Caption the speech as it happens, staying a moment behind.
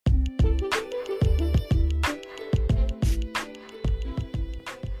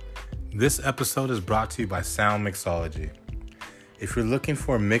This episode is brought to you by Sound Mixology. If you're looking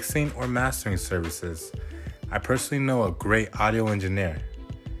for mixing or mastering services, I personally know a great audio engineer.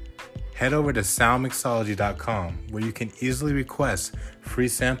 Head over to soundmixology.com where you can easily request free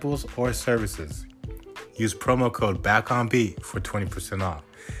samples or services. Use promo code BACKONBEAT for 20% off.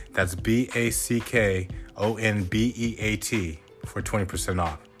 That's BACKONBEAT for 20%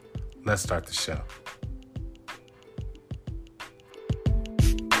 off. Let's start the show.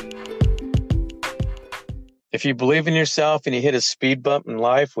 If you believe in yourself and you hit a speed bump in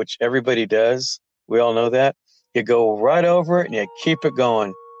life, which everybody does, we all know that, you go right over it and you keep it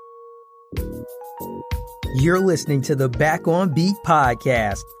going. You're listening to the Back on Beat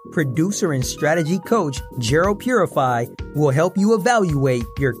podcast. Producer and strategy coach Gerald Purify will help you evaluate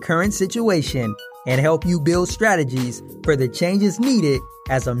your current situation and help you build strategies for the changes needed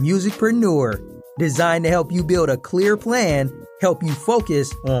as a musicpreneur. Designed to help you build a clear plan, help you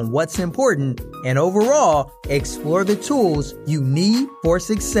focus on what's important, and overall, explore the tools you need for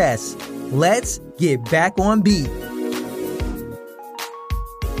success. Let's get back on beat.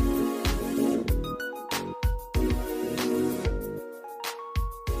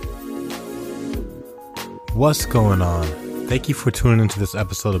 What's going on? Thank you for tuning into this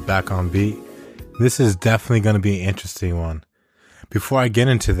episode of Back on Beat. This is definitely going to be an interesting one. Before I get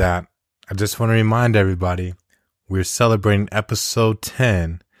into that, I just want to remind everybody we're celebrating episode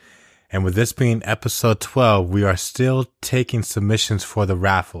 10. And with this being episode 12, we are still taking submissions for the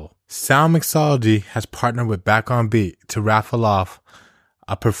raffle. Sound Mixology has partnered with Back on Beat to raffle off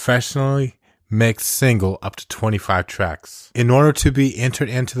a professionally mixed single up to 25 tracks. In order to be entered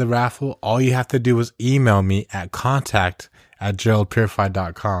into the raffle, all you have to do is email me at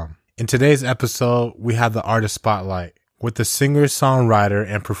contact@geraldpurify.com. In today's episode, we have the artist spotlight with the singer, songwriter,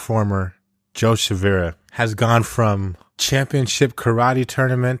 and performer Joe Chavira. Has gone from championship karate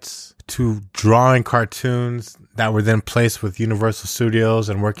tournaments to drawing cartoons that were then placed with Universal Studios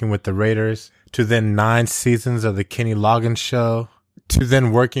and working with the Raiders, to then 9 seasons of the Kenny Loggins Show, to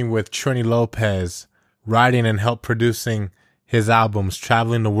then working with Trini Lopez, writing and help producing his albums,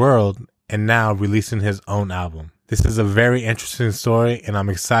 traveling the world, and now releasing his own album. This is a very interesting story, and I'm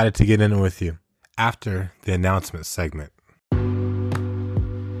excited to get in it with you after the announcement segment.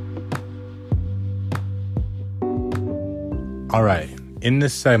 All right, in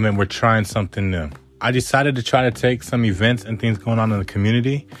this segment, we're trying something new. I decided to try to take some events and things going on in the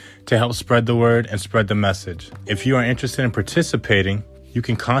community to help spread the word and spread the message. If you are interested in participating, you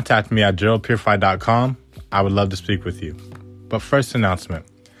can contact me at geraldpurify.com. I would love to speak with you. But first announcement,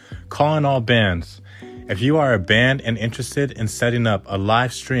 calling all bands. If you are a band and interested in setting up a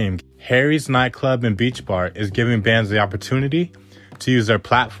live stream, Harry's Nightclub and Beach Bar is giving bands the opportunity to use their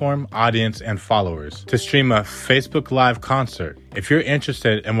platform, audience, and followers to stream a Facebook Live concert. If you're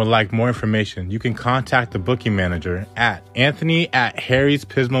interested and would like more information, you can contact the booking manager at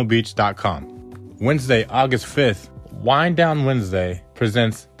anthony@harryspismobeach.com. Wednesday, August 5th, Wine Down Wednesday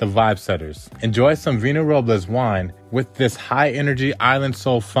presents the Vibe Setters. Enjoy some Vino Robles wine with this high-energy island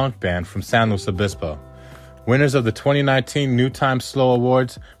soul funk band from San Luis Obispo. Winners of the 2019 New Time Slow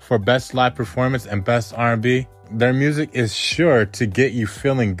Awards for Best Live Performance and Best R&B. Their music is sure to get you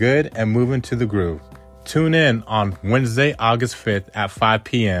feeling good and moving to the groove. Tune in on Wednesday, August 5th at 5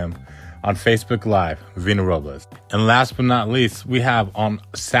 p.m. on Facebook Live, Vino Robles. And last but not least, we have on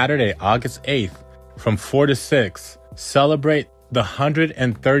Saturday, August 8th from 4 to 6, celebrate the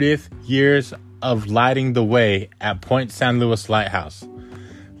 130th years of lighting the way at Point San Luis Lighthouse.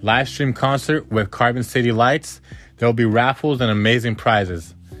 Live stream concert with Carbon City Lights. There will be raffles and amazing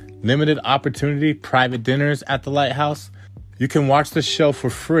prizes. Limited opportunity private dinners at the Lighthouse. You can watch the show for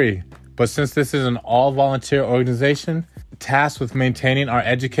free, but since this is an all-volunteer organization tasked with maintaining our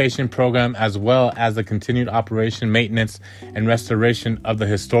education program as well as the continued operation, maintenance, and restoration of the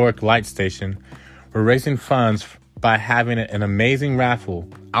historic light station, we're raising funds by having an amazing raffle.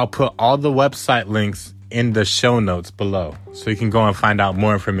 I'll put all the website links in the show notes below, so you can go and find out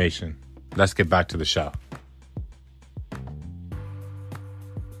more information. Let's get back to the show.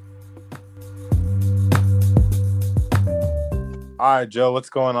 All right, Joe,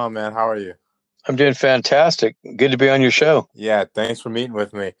 what's going on, man? How are you? I'm doing fantastic. Good to be on your show. Yeah, thanks for meeting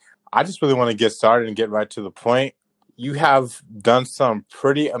with me. I just really want to get started and get right to the point. You have done some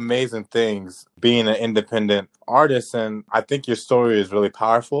pretty amazing things being an independent artist, and I think your story is really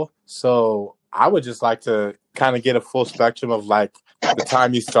powerful. So I would just like to kind of get a full spectrum of like the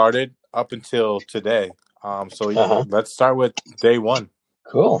time you started up until today. Let's start with day one.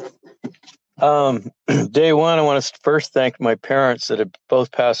 Cool. Day one, I want to first thank my parents that have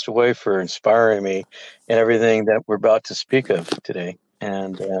both passed away for inspiring me and everything that we're about to speak of today.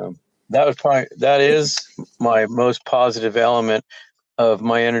 And That is my most positive element of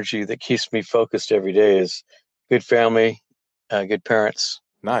my energy that keeps me focused every day is good family, good parents.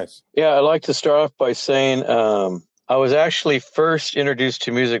 Nice. Yeah, I'd like to start off by saying I was actually first introduced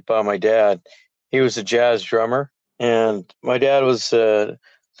to music by my dad. He was a jazz drummer, and my dad was, to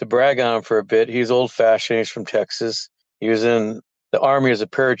brag on him for a bit, he's old fashioned. He's from Texas. He was in the Army as a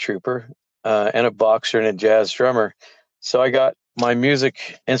paratrooper and a boxer and a jazz drummer. So I got my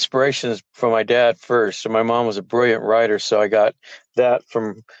music inspirations from my dad first. And my mom was a brilliant writer, so I got that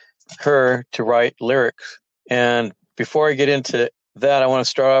from her to write lyrics. And before I get into that, I want to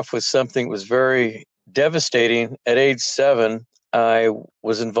start off with something that was very devastating. At age 7, I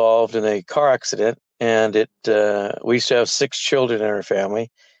was involved in a car accident, and we used to have 6 children in our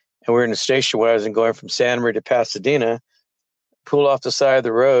family, and we were in a station wagon going from Santa Maria to Pasadena, pulled off the side of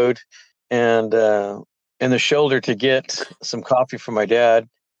the road, and in the shoulder to get some coffee from my dad.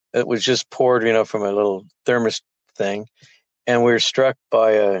 It was just poured, from a little thermos thing, and we were struck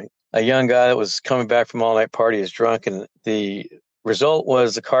by a young guy that was coming back from all-night party. He was drunk, and the result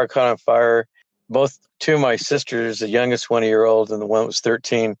was the car caught on fire. Both two of my sisters, the youngest 20-year-old and the one that was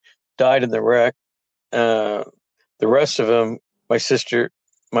 13, died in the wreck. The rest of them,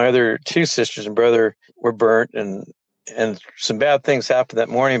 my other 2 sisters and brother, were burnt, and some bad things happened that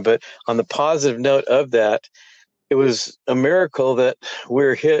morning. But on the positive note of that, it was a miracle that we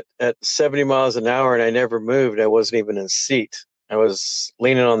were hit at 70 miles an hour and I never moved. I wasn't even in a seat. I was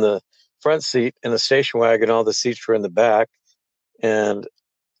leaning on the front seat in the station wagon. All the seats were in the back, and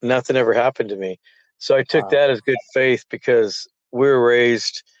nothing ever happened to me. So I took that as good faith, because we were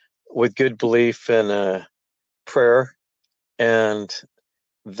raised with good belief in prayer, and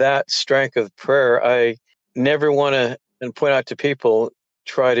that strength of prayer, I never want to, and point out to people,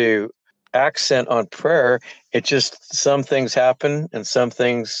 try to accent on prayer. It just, some things happen and some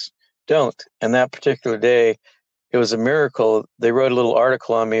things don't. And that particular day, it was a miracle. They wrote a little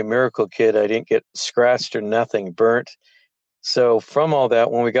article on me, a miracle kid. I didn't get scratched or nothing, burnt. So from all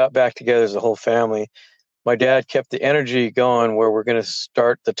that, when we got back together as a whole family, my dad kept the energy going where we're going to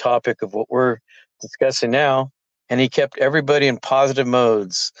start the topic of what we're discussing now. And he kept everybody in positive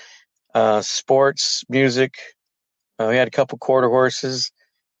modes, sports, music. We had a couple quarter horses.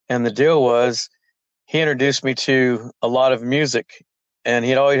 And the deal was, he introduced me to a lot of music. And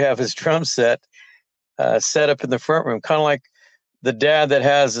he'd always have his drum set up in the front room, kind of like the dad that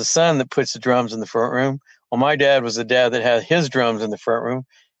has a son that puts the drums in the front room. Well, my dad was the dad that had his drums in the front room,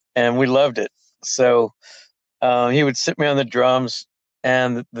 and we loved it. So he would sit me on the drums,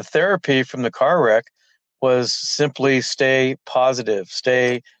 and the therapy from the car wreck was simply stay positive,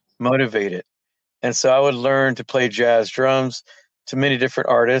 stay motivated. And so I would learn to play jazz drums to many different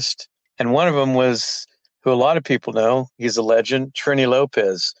artists. And one of them was, who a lot of people know, he's a legend, Trini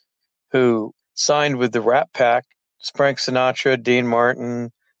Lopez, who signed with the Rat Pack, Frank Sinatra, Dean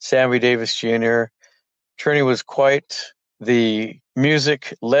Martin, Sammy Davis Jr. Trini was quite the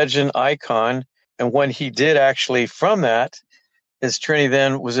music legend icon. And when he did actually from that, is Trini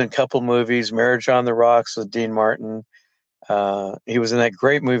then was in a couple movies, Marriage on the Rocks with Dean Martin. He was in that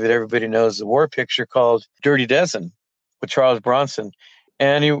great movie that everybody knows, the war picture called Dirty Dozen with Charles Bronson.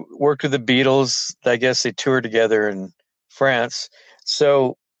 And he worked with the Beatles. I guess they toured together in France.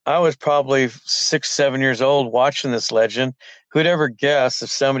 So I was probably 6, 7 years old watching this legend. Who'd ever guess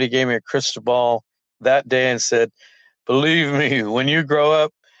if somebody gave me a crystal ball that day and said, believe me, when you grow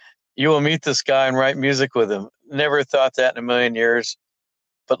up, you will meet this guy and write music with him. Never thought that in a million years.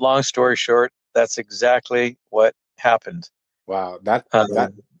 But long story short, that's exactly what happened. Wow, that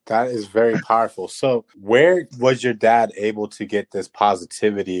is very powerful. So, where was your dad able to get this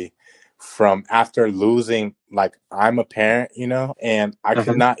positivity from after losing? Like, I'm a parent, and I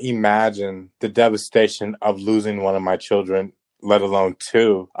could not imagine the devastation of losing one of my children, let alone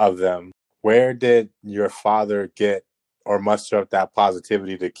 2 of them. Where did your father get or muster up that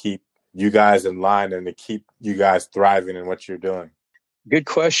positivity to keep you guys in line and to keep you guys thriving in what you're doing? Good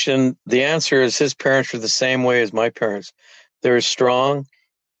question. The answer is his parents were the same way as my parents. They were strong,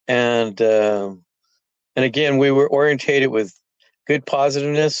 and again, we were orientated with good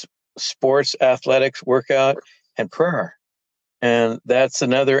positiveness, sports, athletics, workout, and prayer. And that's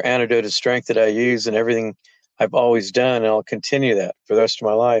another antidote of strength that I use in everything I've always done, and I'll continue that for the rest of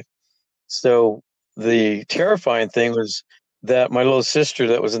my life. So the terrifying thing was that my little sister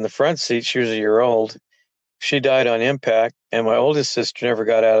that was in the front seat, she was a year old, she died on impact, and my oldest sister never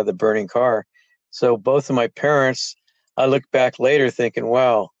got out of the burning car. So both of my parents, I look back later thinking,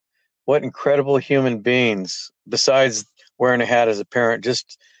 wow, what incredible human beings, besides wearing a hat as a parent,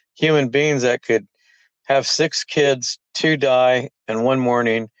 just human beings that could have 6 kids, 2 die in one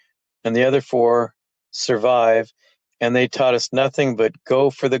morning, and the other 4 survive. And they taught us nothing but go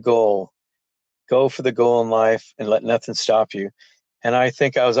for the goal. Go for the goal in life and let nothing stop you. And I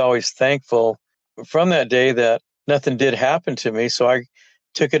think I was always thankful from that day that nothing did happen to me. So I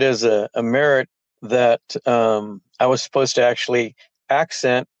took it as a merit that I was supposed to actually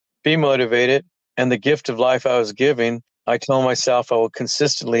accent, be motivated, and the gift of life I was giving. I told myself I will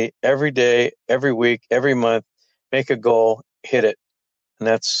consistently, every day, every week, every month, make a goal, hit it. And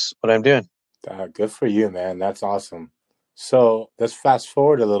that's what I'm doing. Good for you, man. That's awesome. So let's fast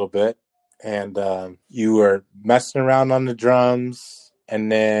forward a little bit. And you were messing around on the drums.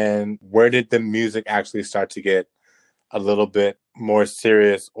 And then where did the music actually start to get a little bit more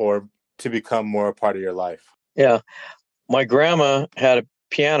serious or to become more a part of your life? Yeah. My grandma had a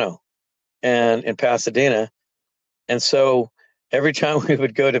piano and in Pasadena. And so every time we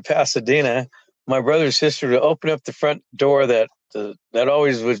would go to Pasadena, my brother and sister would open up the front door that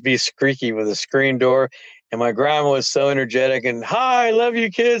always would be squeaky with a screen door. And my grandma was so energetic and, hi, I love you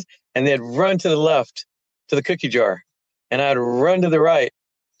kids. And they'd run to the left to the cookie jar. And I'd run to the right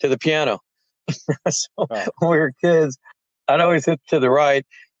to the piano. So when we were kids, I'd always hit to the right,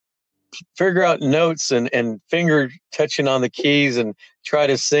 figure out notes and finger touching on the keys and try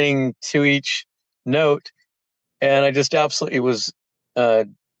to sing to each note. And I just absolutely was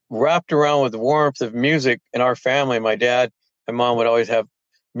wrapped around with the warmth of music in our family. My dad and mom would always have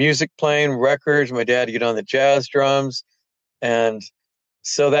music playing, records. My dad would get on the jazz drums. And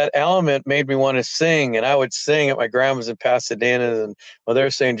so that element made me want to sing. And I would sing at my grandma's in Pasadena. And while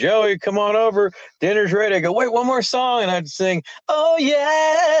they're saying, Joey, come on over, dinner's ready, I go, wait, one more song. And I'd sing, oh,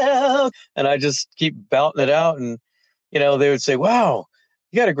 yeah. And I just keep belting it out. And, they would say, wow,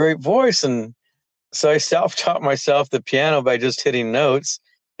 you got a great voice. And so I self-taught myself the piano by just hitting notes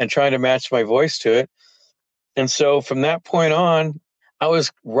and trying to match my voice to it. And so from that point on, I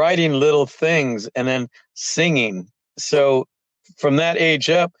was writing little things and then singing. So from that age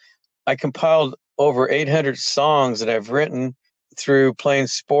up, I compiled over 800 songs that I've written through playing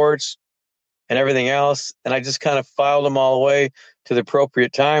sports and everything else. And I just kind of filed them all away to the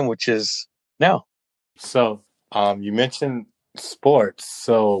appropriate time, which is now. So you mentioned sports.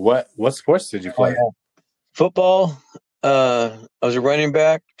 So what sports did you play? Football. I was a running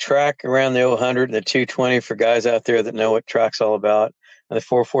back. Track around the 100 and the 220 for guys out there that know what track's all about. And the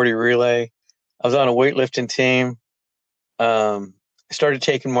 440 relay. I was on a weightlifting team. I started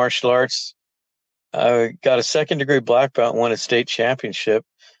taking martial arts. I got a second-degree black belt and won a state championship.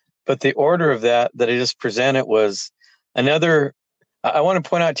 But the order of that I just presented was another. I want to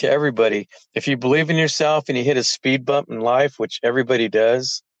point out to everybody, if you believe in yourself and you hit a speed bump in life, which everybody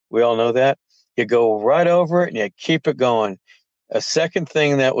does, we all know that, you go right over it and you keep it going. A second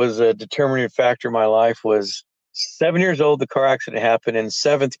thing that was a determining factor in my life was 7 years old, the car accident happened. In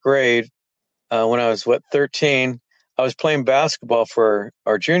 7th grade, when I was, 13, I was playing basketball for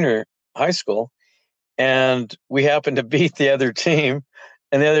our junior high school, and we happened to beat the other team.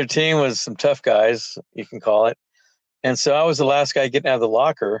 And the other team was some tough guys, you can call it. And so I was the last guy getting out of the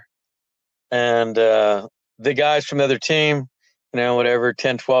locker. And the guys from the other team, whatever,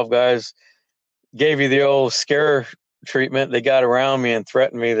 10, 12 guys, gave you the old scare treatment. They got around me and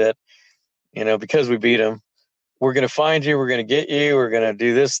threatened me that, because we beat them, we're going to find you, we're going to get you, we're going to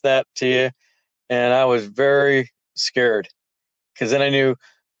do this, that to you. And I was very scared, because then I knew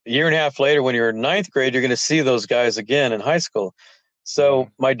a year and a half later, when you're in 9th grade, you're going to see those guys again in high school. So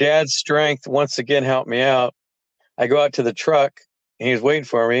my dad's strength once again helped me out. I go out to the truck and he was waiting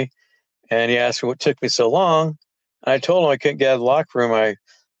for me, and he asked me what took me so long. And I told him I couldn't get out of the locker room. I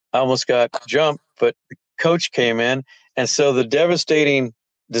almost got jumped, but the coach came in. And so the devastating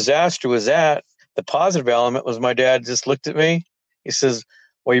disaster was the positive element was my dad just looked at me. He says,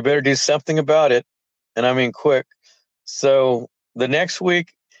 well, you better do something about it. And I mean, quick. So the next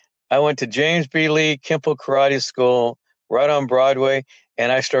week I went to James B. Lee Kempo Karate School right on Broadway,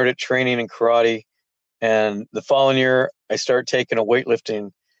 and I started training in karate. And the following year, I started taking a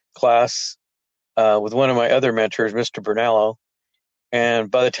weightlifting class with one of my other mentors, Mr. Brunello.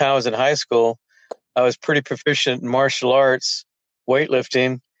 And by the time I was in high school, I was pretty proficient in martial arts,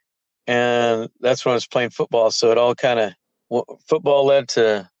 weightlifting, and that's when I was playing football. So it all kind of, football led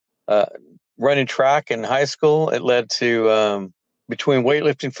to running track in high school. It led to between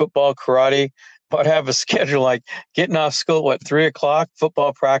weightlifting, football, karate. I'd have a schedule like getting off school at 3:00,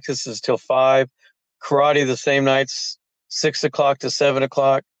 football practices till 5, karate the same nights, 6:00 to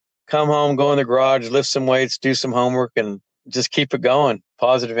 7:00. Come home, go in the garage, lift some weights, do some homework, and just keep it going.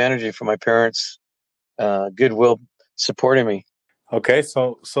 Positive energy from my parents, goodwill supporting me. Okay,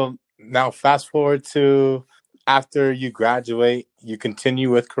 so now fast forward to after you graduate, you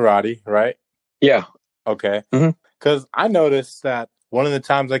continue with karate, right? Yeah. Okay. Hmm. Because I noticed that one of the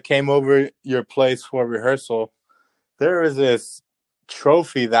times I came over your place for rehearsal, there was this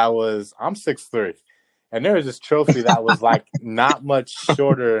trophy that was, I'm 6'3", and there was this trophy that was like not much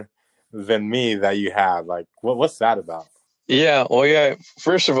shorter than me that you have. Like, what's that about? Yeah. Well, yeah.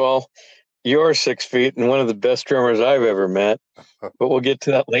 First of all, you're 6 feet and one of the best drummers I've ever met, but we'll get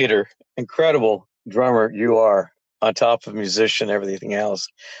to that later. Incredible drummer you are, on top of musician, everything else.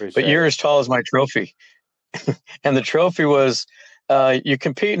 But Appreciate you're it. as tall as my trophy. And the trophy was you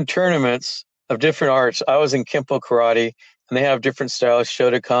compete in tournaments of different arts. I was in Kempo karate, and they have different styles: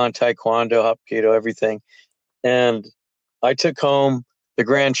 Shotokan, Taekwondo, Hapkido, everything. And I took home the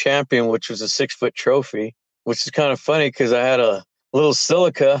grand champion, which was a 6 foot trophy, which is kind of funny because I had a little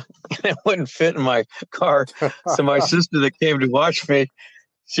silica and it wouldn't fit in my car. So my sister that came to watch me,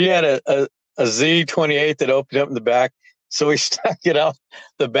 she had a Z28 that opened up in the back. So we stuck it out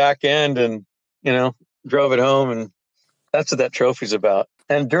the back end and, you know, drove it home. And that's what that trophy's about.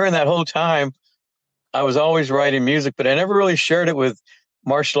 And during that whole time, I was always writing music, but I never really shared it with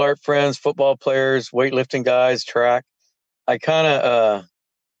martial art friends, football players, weightlifting guys, track. I kind of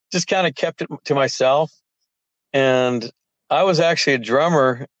just kind of kept it to myself. And I was actually a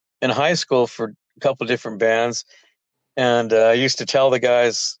drummer in high school for a couple of different bands. And I used to tell the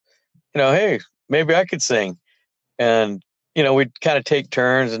guys, hey, maybe I could sing. And, we'd kind of take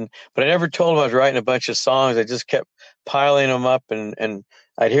turns. But I never told them I was writing a bunch of songs. I just kept piling them up. And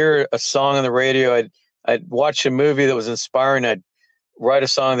I'd hear a song on the radio. I'd watch a movie that was inspiring. I'd write a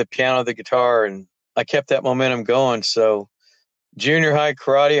song on the piano, the guitar, and I kept that momentum going. So junior high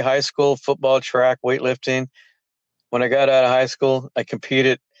karate, high school football, track, weightlifting. When I got out of high school, I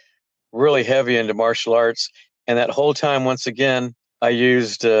competed really heavy into martial arts. And that whole time, once again, I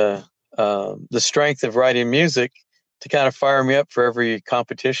used the strength of writing music to kind of fire me up for every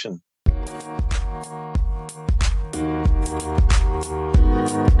competition.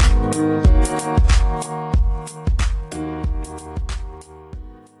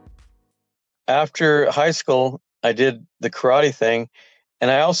 After high school, I did the karate thing,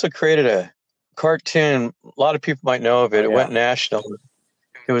 and I also created a cartoon. A lot of people might know of it. It went national.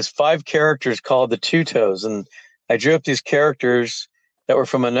 It was 5 characters called the Two Toes, and I drew up these characters that were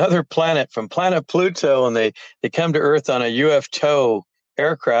from another planet, from planet Pluto, and they come to Earth on a UFO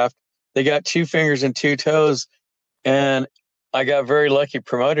aircraft. They got 2 fingers and 2 toes, and I got very lucky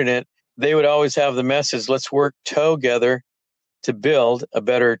promoting it. They would always have the message, let's work together to build a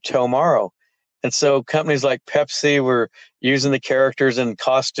better tomorrow. And so companies like Pepsi were using the characters and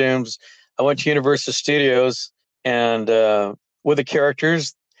costumes. I went to Universal Studios, and with the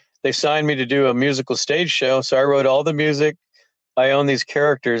characters, they signed me to do a musical stage show. So I wrote all the music. I own these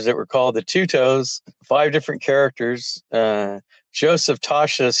characters that were called the Two Toes, 5 different characters, Joseph,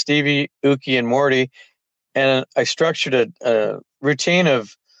 Tasha, Stevie, Uki, and Morty. And I structured a routine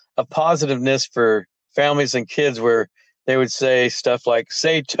of positiveness for families and kids where they would say stuff like,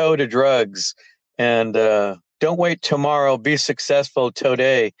 say toe to drugs, and don't wait tomorrow, be successful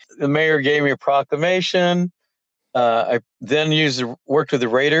today. The mayor gave me a proclamation. I then worked with the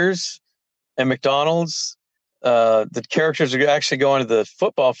Raiders and McDonald's. The characters would actually go onto the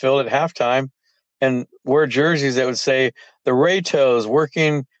football field at halftime and wear jerseys that would say the Raytos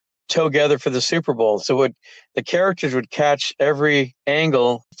working together for the Super Bowl. So the characters would catch every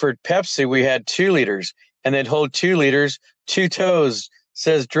angle. For Pepsi, we had 2 liters, and they'd hold 2 liters, 2 toes,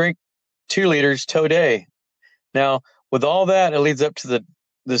 says drink 2 liters today. Now, with all that, it leads up to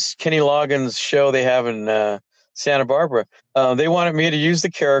this Kenny Loggins show they have in Santa Barbara. They wanted me to use the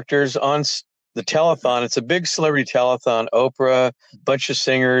characters on the telethon. It's a big celebrity telethon. Oprah, bunch of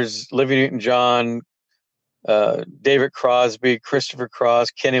singers, Olivia Newton-John, David Crosby, Christopher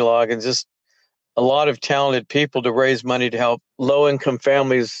Cross, Kenny Loggins, just a lot of talented people to raise money to help low-income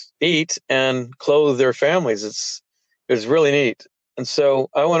families eat and clothe their families. It was really neat. And so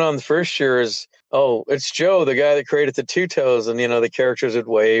I went on the first year as, it's Joe, the guy that created the Two Toes, and the characters would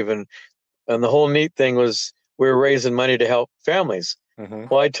wave, and the whole neat thing was we were raising money to help families. Mm-hmm.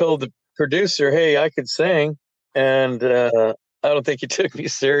 Well, I told the producer, hey, I could sing, and I don't think he took me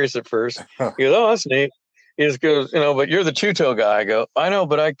serious at first. He goes, that's neat. He just goes, but you're the two-toe guy. I go, I know,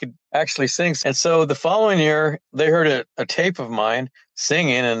 but I could actually sing. And so the following year, they heard a tape of mine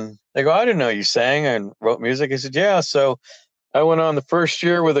singing, and they go, I didn't know you sang and wrote music. I said, yeah. So I went on the first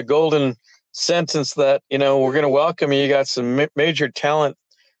year with a golden sentence that, we're going to welcome you. You got some major talent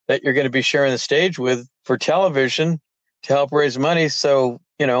that you're going to be sharing the stage with for television to help raise money. So,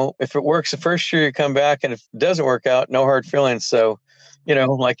 if it works the first year, you come back, and if it doesn't work out, no hard feelings. So,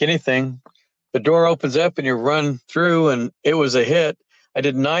 like anything, the door opens up and you run through, and it was a hit. I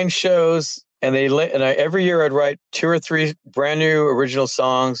did 9 shows, and every year I'd write 2 or 3 brand new original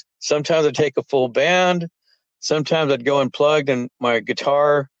songs. Sometimes I'd take a full band. Sometimes I'd go unplugged and my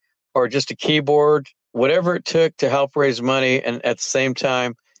guitar or just a keyboard, whatever it took to help raise money, and at the same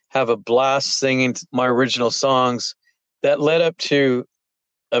time have a blast singing my original songs. That led up to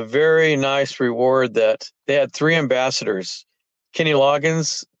a very nice reward that they had 3 ambassadors. Kenny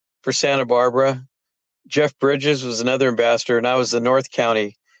Loggins for Santa Barbara, Jeff Bridges was another ambassador, and I was the North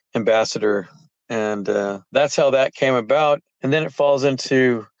County ambassador. And that's how that came about. And then it falls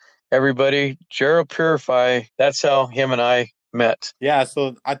into everybody. Gerald Purify, that's how him and I met. Yeah,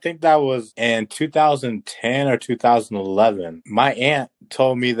 so I think that was in 2010 or 2011. My aunt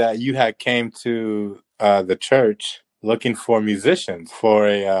told me that you had came to the church looking for musicians for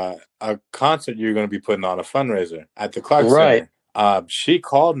a concert you're going to be putting on, a fundraiser at the Clark Right. Center. She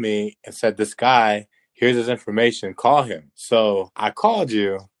called me and said, this guy, here's his information, call him. So I called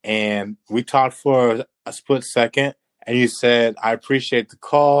you and we talked for a split second, and you said, I appreciate the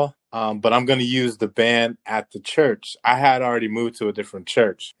call, but I'm going to use the band at the church. I had already moved to a different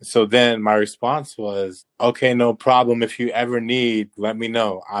church. So then my response was, okay, no problem. If you ever need, let me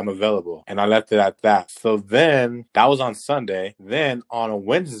know. I'm available. And I left it at that. So then that was on Sunday. Then on a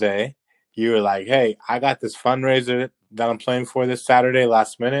Wednesday, you were like, hey, I got this fundraiser that I'm playing for this Saturday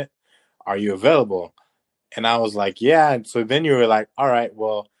last minute. Are you available? And I was like, yeah. And so then you were like, all right,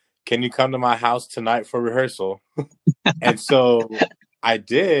 well, can you come to my house tonight for rehearsal? And so I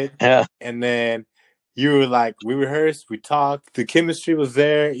did. Yeah. And then you were like, we rehearsed, we talked, the chemistry was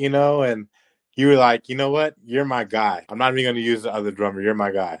there, you know, and you were like, you know what? You're my guy. I'm not even going to use the other drummer. You're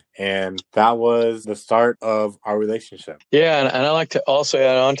my guy. And that was the start of our relationship. Yeah. And I like to also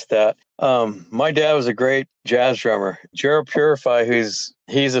add on to that. My dad was a great jazz drummer. Gerald Purify, he's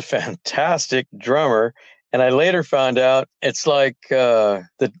a fantastic drummer. And I later found out it's like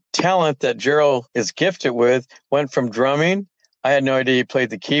the talent that Gerald is gifted with went from drumming. I had no idea he played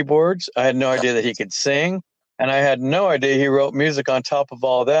the keyboards. I had no idea that he could sing. And I had no idea he wrote music on top of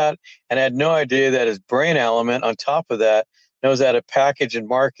all that. And I had no idea that his brain element on top of that knows how to package and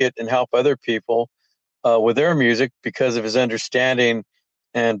market and help other people with their music because of his understanding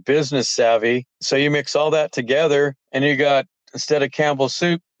and business savvy. So you mix all that together and you got, instead of Campbell's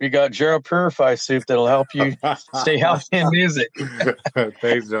soup, you got Gerald Purify soup that'll help you stay healthy in music.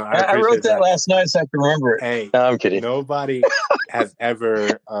 Thanks, Joe. I wrote that last night so I can remember it. Hey, no, I'm kidding. Nobody has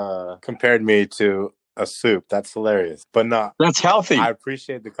ever compared me to a soup. That's hilarious. But no, that's healthy. I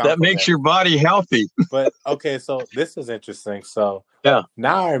appreciate the compliment. That makes your body healthy. But okay, so this is interesting. So yeah,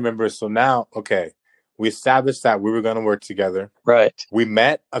 now I remember. So now, okay, we established that we were going to work together. Right. We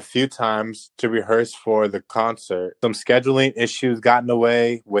met a few times to rehearse for the concert. Some scheduling issues got in the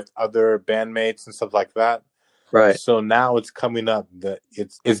way with other bandmates and stuff like that. Right. So now it's coming up.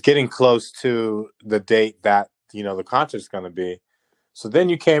 It's getting close to the date that, you know, the concert's going to be. So then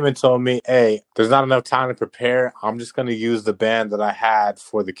you came and told me, hey, there's not enough time to prepare. I'm just going to use the band that I had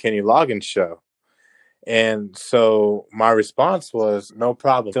for the Kenny Loggins show. And so my response was, no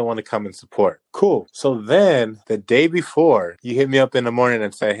problem. Still want to come and support. Cool. So then the day before, you hit me up in the morning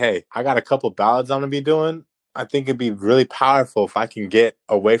and say, hey, I got a couple ballads I'm going to be doing. I think it'd be really powerful if I can get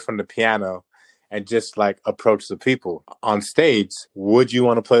away from the piano and just like approach the people on stage. Would you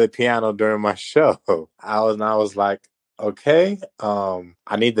want to play the piano during my show? I was like, okay,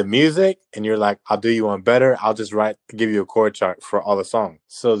 I need the music. And you're like, I'll do you one better. I'll just give you a chord chart for all the songs.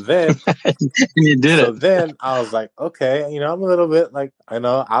 So then you did it. So then I was like, okay, you know, I'm a little bit like, I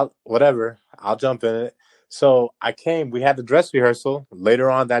know, I'll jump in it. So we had the dress rehearsal later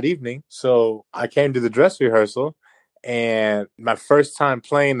on that evening. So I came to the dress rehearsal, and my first time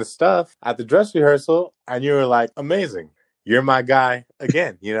playing the stuff at the dress rehearsal, and you were like, amazing. You're my guy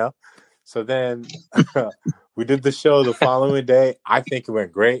again, you know? So then we did the show the following day. I think it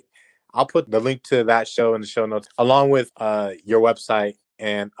went great. I'll put the link to that show in the show notes, along with your website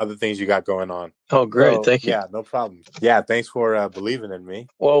and other things you got going on. Oh, great. So, thank you. Yeah, no problem. Yeah, thanks for believing in me.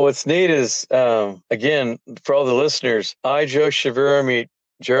 Well, what's neat is, again, for all the listeners, Joe Chavira, meet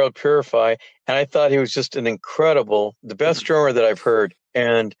Gerald Purify, and I thought he was just the best drummer that I've heard.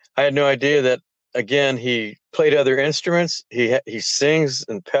 And I had no idea that, again, he played other instruments. He sings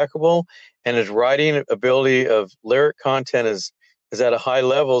impeccable, and his writing ability of lyric content is at a high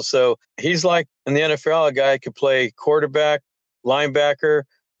level. So he's like, in the NFL, a guy could play quarterback, linebacker,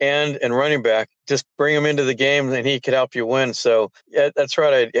 and running back. Just bring him into the game and he could help you win. So yeah, that's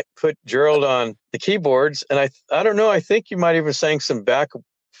right. I put Gerald on the keyboards, and I don't know, I think you might even sang some back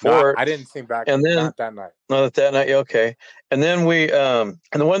for it. I didn't sing back. And then Not that night. Not that night. Okay. And then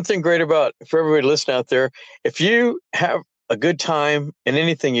and the one thing great about, for everybody listening out there, if you have a good time in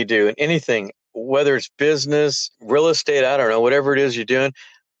anything you do, in anything, whether it's business, real estate, I don't know, whatever it is you're doing,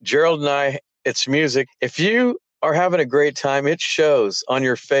 Gerald and I, it's music. If you are having a great time, it shows on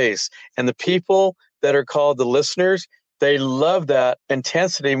your face. And the people that are called the listeners, they love that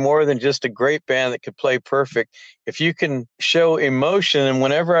intensity more than just a great band that could play perfect. If you can show emotion, and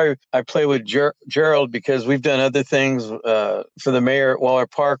whenever I play with Gerald, because we've done other things for the mayor at Waller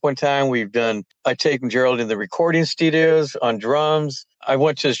Park one time, I taken Gerald in the recording studios on drums. I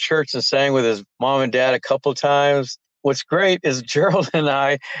went to his church and sang with his mom and dad a couple times. What's great is Gerald and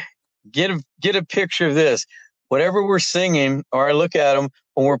I get a picture of this. Whatever we're singing, or I look at him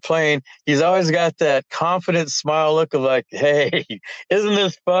when we're playing, he's always got that confident smile look of like, hey, isn't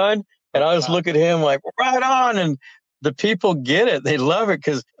this fun? And I just look at him like, right on. And the people get it. They love it,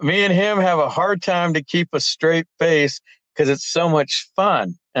 because me and him have a hard time to keep a straight face because it's so much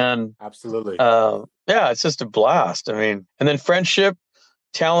fun. And absolutely. It's just a blast. I mean, and then friendship,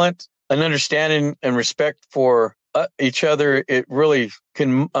 talent, and understanding and respect for each other, it really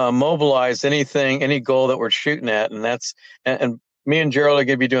can mobilize anything, any goal that we're shooting at. And me and Gerald are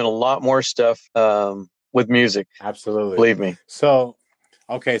going to be doing a lot more stuff with music. Absolutely. Believe me. So,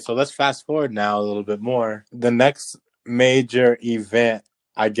 okay, so let's fast forward now a little bit more. The next major event,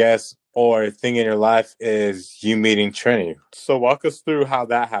 I guess, or thing in your life is you meeting Trini. So walk us through how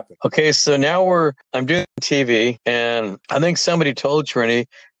that happened. Okay, so now I'm doing TV, and I think somebody told Trini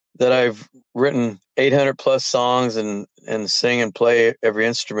that I've written 800 plus songs and sing and play every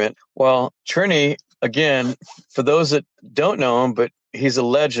instrument. Well, Trini, again, for those that don't know him, but he's a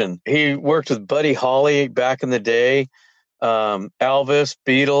legend. He worked with Buddy Holly back in the day, Elvis,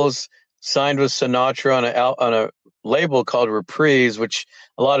 Beatles, signed with Sinatra on a label called Reprise, which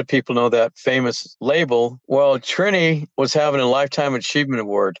a lot of people know, that famous label. Well, Trini was having a Lifetime Achievement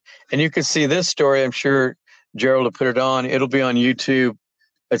Award. And you can see this story. I'm sure Gerald will put it on. It'll be on YouTube.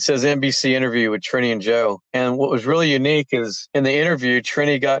 It says NBC interview with Trini and Joe. And what was really unique is in the interview,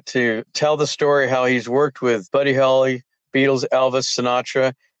 Trini got to tell the story how he's worked with Buddy Holly, Beatles, Elvis,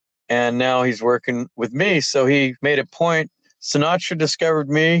 Sinatra, and now he's working with me. So he made a point. Sinatra discovered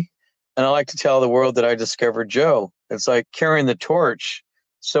me, and I like to tell the world that I discovered Joe. It's like carrying the torch.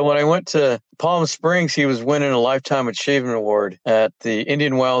 So when I went to Palm Springs, he was winning a Lifetime Achievement Award at the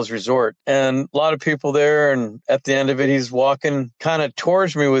Indian Wells Resort. And a lot of people there, and at the end of it, he's walking kind of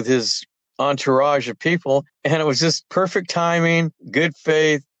towards me with his entourage of people. And it was just perfect timing, good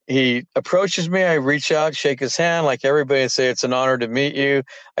faith. He approaches me, I reach out, shake his hand like everybody, and say, it's an honor to meet you.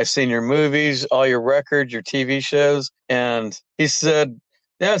 I've seen your movies, all your records, your TV shows. And he said,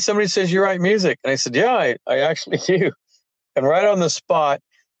 yeah, somebody says you write music. And I said, yeah, I actually do. And right on the spot,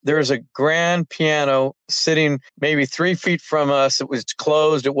 there's a grand piano sitting maybe 3 feet from us. It was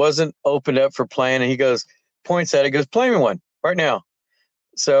closed. It wasn't opened up for playing. And he points at it, goes, play me one right now.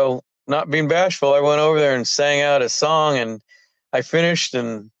 So not being bashful, I went over there and sang out a song, and I finished,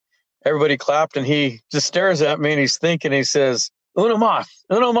 and everybody clapped, and he just stares at me, and he's thinking, he says, uno más.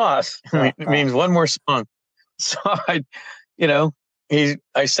 It means one more song. So I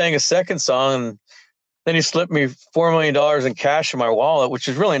sang a second song, and then he slipped me $4 million in cash in my wallet, which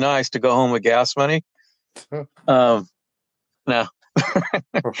is really nice to go home with gas money. No.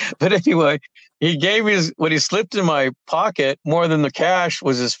 But anyway, he gave me what he slipped in my pocket more than the cash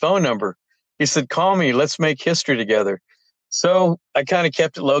was his phone number. He said, call me, let's make history together. So I kind of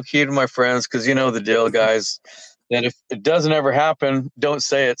kept it low key to my friends, because you know the deal, guys, that if it doesn't ever happen, don't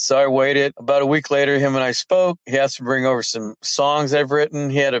say it. So I waited. About a week later, him and I spoke. He asked to bring over some songs I've written.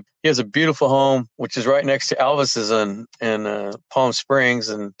 He has a beautiful home, which is right next to Elvis's in Palm Springs,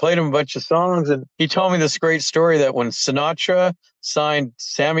 and played him a bunch of songs. And he told me this great story that when Sinatra signed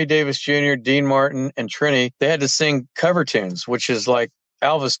Sammy Davis Jr., Dean Martin, and Trini, they had to sing cover tunes, which is like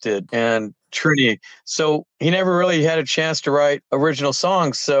Elvis did and Trini. So he never really had a chance to write original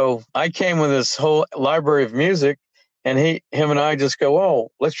songs. So I came with this whole library of music, and him and I just go, oh,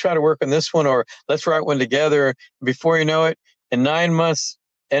 let's try to work on this one, or let's write one together. Before you know it, in 9 months,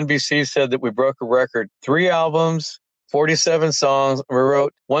 NBC said that we broke a record. 3 albums, 47 songs. We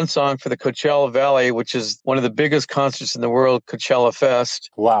wrote one song for the Coachella Valley, which is one of the biggest concerts in the world, Coachella Fest.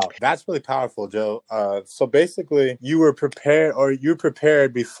 Wow, that's really powerful, Joe. So basically, you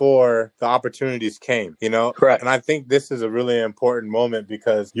prepared before the opportunities came, you know? Correct. And I think this is a really important moment,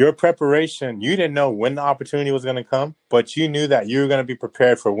 because your preparation, you didn't know when the opportunity was going to come, but you knew that you were going to be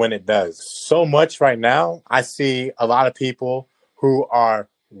prepared for when it does. So much right now, I see a lot of people who are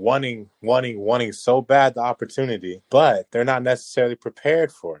wanting so bad the opportunity, but they're not necessarily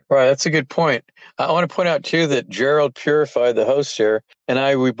prepared for it. Right, that's a good point. I want to point out too that Gerald Purify, the host here,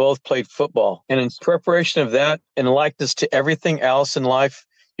 and we both played football. And in preparation of that, and likeness to everything else in life,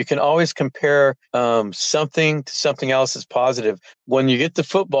 you can always compare something to something else that's positive. When you get the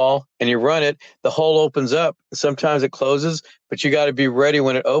football and you run it, the hole opens up. Sometimes it closes, but you got to be ready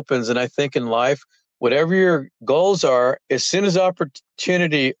when it opens. And I think in life, whatever your goals are, as soon as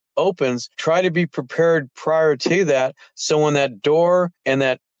opportunity opens, try to be prepared prior to that. So when that door and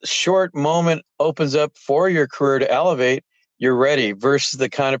that short moment opens up for your career to elevate, you're ready, versus the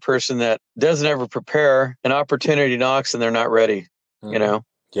kind of person that doesn't ever prepare. An opportunity knocks and they're not ready, you know?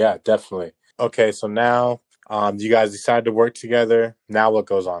 Yeah, definitely. Okay, so now you guys decided to work together. Now what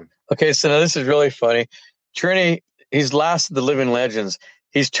goes on? Okay, so now this is really funny. Trini, he's last of the living legends.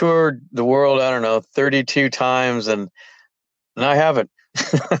 He's toured the world, I don't know, 32 times, and I haven't.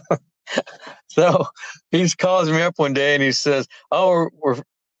 So he calls me up one day and he says, "Oh,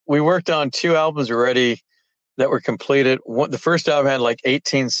 we worked on 2 albums already that were completed. The first album had like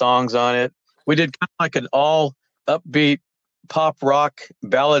 18 songs on it. We did kind of like an all upbeat pop rock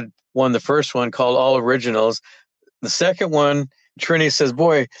ballad one, the first one called All Originals. The second one, Trini says,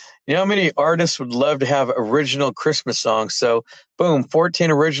 boy, you know how many artists would love to have original Christmas songs? So boom,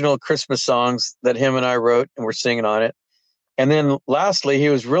 14 original Christmas songs that him and I wrote and we're singing on it. And then lastly, he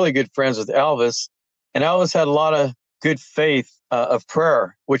was really good friends with Elvis, and Elvis had a lot of good faith of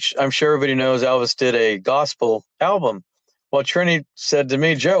prayer, which I'm sure everybody knows Elvis did a gospel album. Well, Trini said to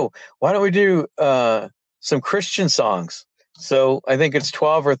me, Joe, why don't we do some Christian songs? So I think it's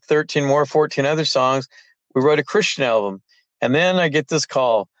 12 or 13 more, 14 other songs. We wrote a Christian album. And then I get this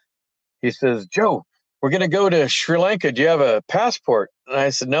call. He says, Joe, we're going to go to Sri Lanka. Do you have a passport? And I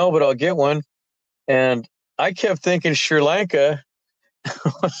said, no, but I'll get one. And I kept thinking Sri Lanka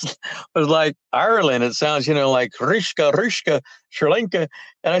was like Ireland. It sounds, like Rishka, Sri Lanka.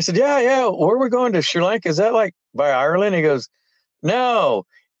 And I said, yeah. Where are we going to Sri Lanka? Is that like by Ireland? He goes, no,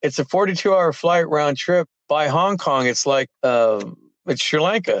 it's a 42-hour flight round trip by Hong Kong. It's like, it's Sri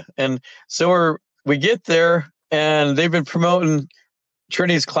Lanka. And so we get there and they've been promoting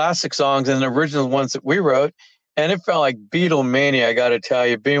Trinity's classic songs and the original ones that we wrote. And it felt like Beatlemania, I got to tell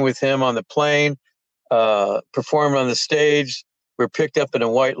you, being with him on the plane, performing on the stage. We're picked up in a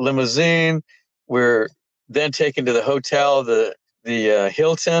white limousine. We're then taken to the hotel, the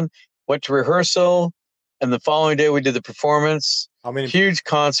Hilton, went to rehearsal. And the following day we did the performance. How many? Huge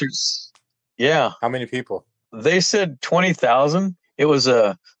concerts. Yeah. How many people? They said 20,000. It was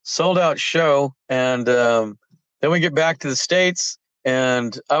a sold out show. And then we get back to the States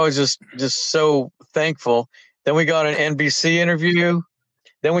and I was just so thankful. Then we got an NBC interview.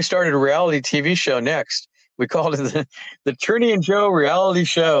 Then we started a reality TV show next. We called it the Trini and Joe reality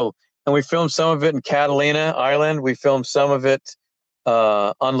show. And we filmed some of it in Catalina Island. We filmed some of it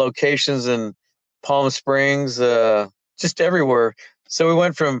on locations in Palm Springs, just everywhere. So we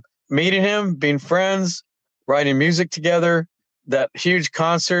went from meeting him, being friends, writing music together, that huge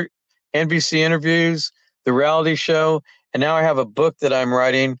concert, NBC interviews, the reality show. And now I have a book that I'm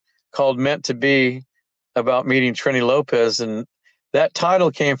writing called Meant to Be about meeting Trini Lopez. And that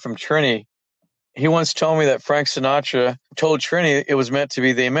title came from Trini. He once told me that Frank Sinatra told Trini it was meant to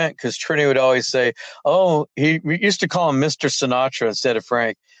be they meant, because Trini would always say, oh, we used to call him Mr. Sinatra instead of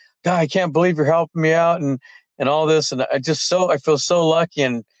Frank. God, I can't believe you're helping me out and all this. And I feel so lucky.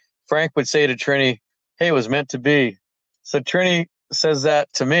 And Frank would say to Trini, hey, it was meant to be. So Trini says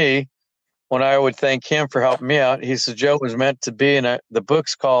that to me when I would thank him for helping me out. He said, Joe, it was meant to be. And the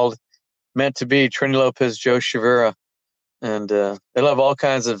book's called Meant to Be, Trini Lopez, Joe Chavira. And it'll have all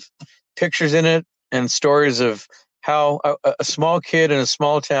kinds of pictures in it and stories of how a small kid in a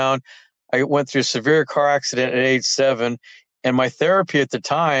small town, I went through a severe car accident at age 7. And my therapy at the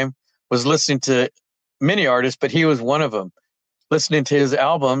time was listening to many artists, but he was one of them, listening to his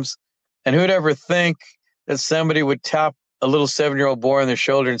albums. And who'd ever think that somebody would tap a little 7-year-old boy on their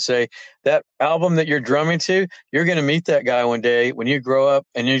shoulder and say, that album that you're drumming to, you're going to meet that guy one day when you grow up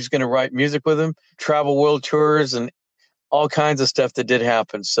and you're just going to write music with him, travel world tours and all kinds of stuff that did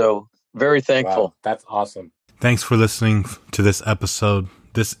happen. So very thankful. Wow, that's awesome. Thanks for listening to this episode.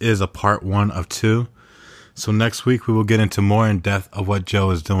 This is a part 1 of 2. So next week we will get into more in depth of what Joe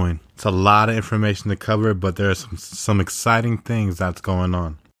is doing. It's a lot of information to cover, but there are some exciting things that's going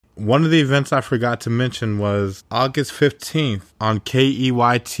on. One of the events I forgot to mention was August 15th on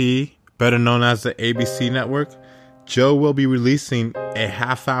KEYT, better known as the ABC network. Joe will be releasing a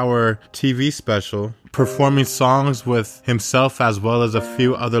half-hour TV special, performing songs with himself as well as a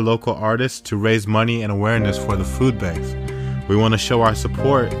few other local artists to raise money and awareness for the food banks. We want to show our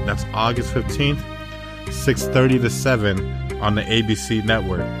support. That's August 15th, 6:30 to 7 on the ABC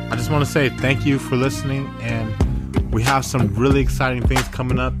network. I just want to say thank you for listening, and we have some really exciting things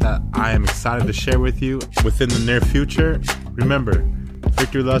coming up that I am excited to share with you within the near future. Remember,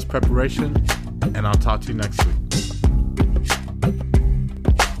 victory loves preparation, and I'll talk to you next week.